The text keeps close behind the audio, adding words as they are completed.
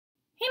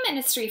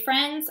ministry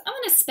friends, I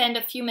want to spend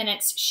a few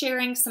minutes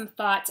sharing some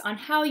thoughts on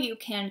how you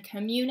can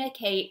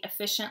communicate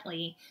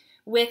efficiently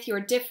with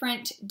your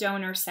different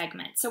donor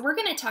segments. So we're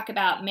going to talk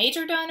about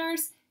major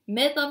donors,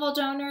 mid-level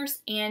donors,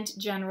 and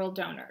general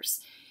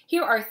donors.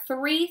 Here are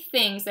 3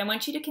 things I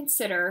want you to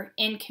consider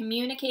in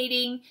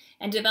communicating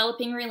and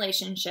developing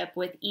relationship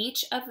with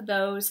each of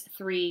those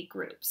 3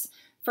 groups.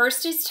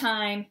 First is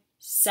time,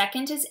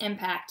 second is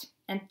impact,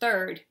 and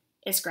third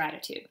is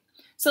gratitude.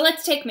 So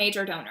let's take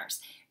major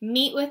donors.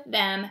 Meet with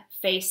them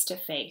face to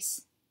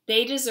face.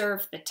 They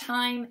deserve the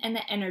time and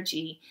the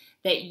energy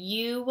that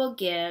you will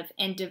give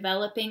in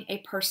developing a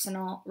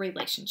personal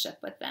relationship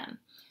with them.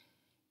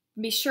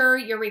 Be sure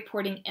you're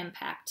reporting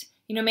impact.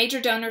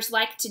 Major donors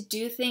like to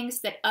do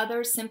things that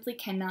others simply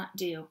cannot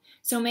do.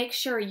 So make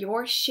sure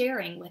you're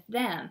sharing with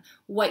them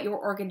what your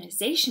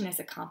organization is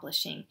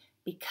accomplishing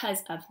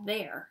because of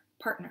their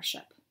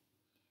partnership.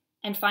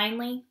 And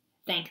finally,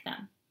 thank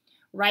them.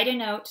 Write a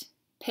note,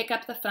 pick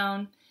up the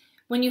phone.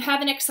 When you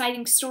have an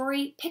exciting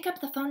story, pick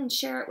up the phone and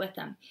share it with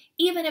them,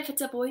 even if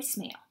it's a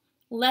voicemail.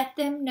 Let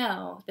them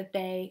know that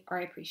they are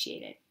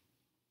appreciated.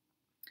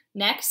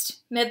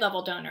 Next,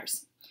 mid-level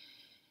donors.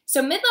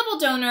 So mid-level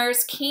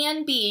donors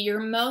can be your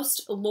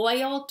most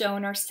loyal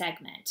donor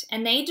segment,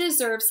 and they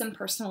deserve some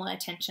personal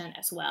attention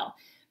as well.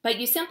 But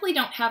you simply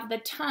don't have the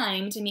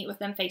time to meet with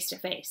them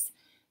face-to-face.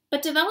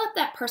 But develop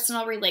that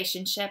personal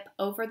relationship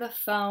over the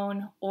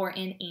phone or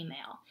in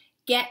email.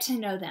 Get to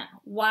know them.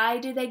 Why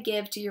do they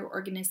give to your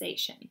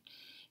organization?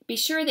 Be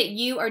sure that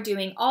you are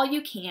doing all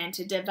you can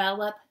to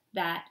develop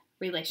that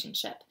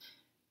relationship.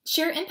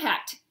 Share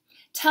impact.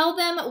 Tell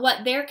them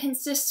what their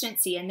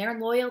consistency and their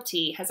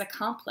loyalty has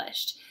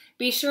accomplished.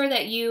 Be sure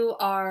that you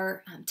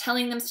are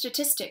telling them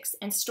statistics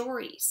and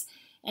stories,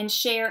 and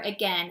share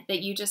again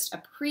that you just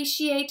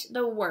appreciate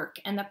the work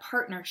and the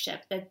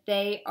partnership that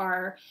they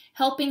are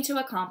helping to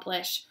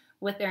accomplish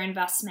with their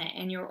investment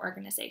in your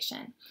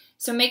organization.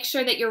 So make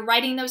sure that you're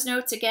writing those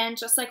notes again,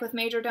 just like with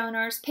major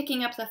donors,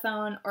 picking up the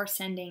phone or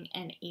sending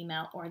an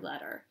email or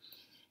letter.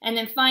 And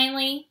then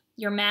finally,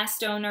 your mass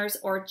donors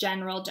or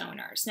general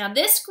donors. Now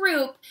this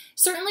group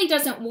certainly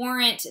doesn't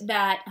warrant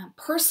that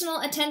personal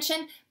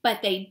attention,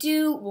 but they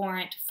do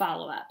warrant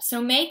follow-up.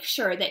 So make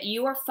sure that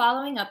you are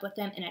following up with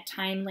them in a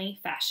timely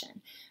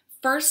fashion.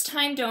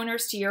 First-time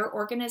donors to your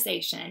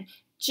organization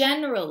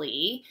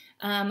generally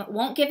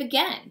won't give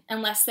again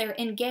unless they're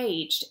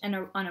engaged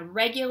on a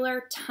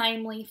regular,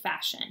 timely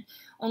fashion.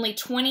 Only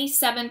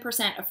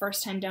 27% of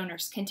first-time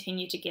donors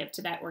continue to give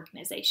to that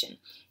organization.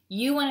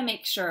 You want to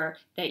make sure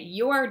that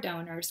your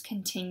donors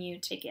continue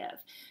to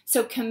give.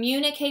 So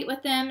communicate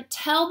with them,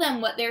 tell them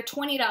what their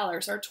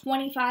 $20 or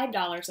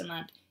 $25 a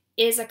month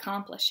is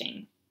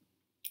accomplishing,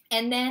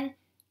 and then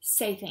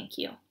say thank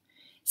you.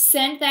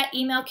 Send that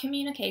email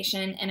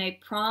communication in a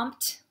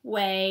prompt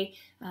way.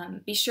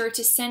 Be sure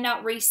to send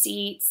out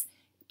receipts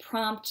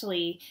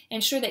promptly.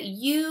 Ensure that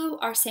you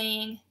are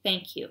saying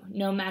thank you,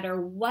 no matter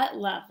what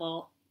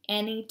level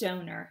any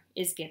donor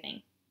is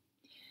giving.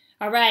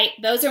 All right,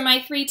 those are my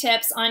 3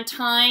 tips on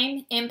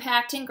time,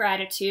 impact, and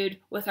gratitude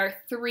with our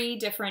 3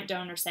 different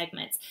donor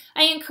segments.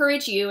 I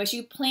encourage you, as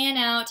you plan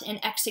out and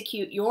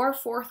execute your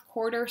 4th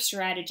quarter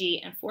strategy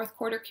and 4th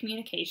quarter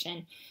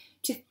communication,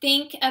 to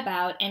think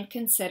about and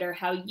consider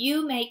how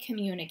you may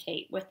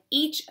communicate with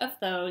each of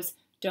those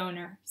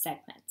donor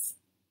segments.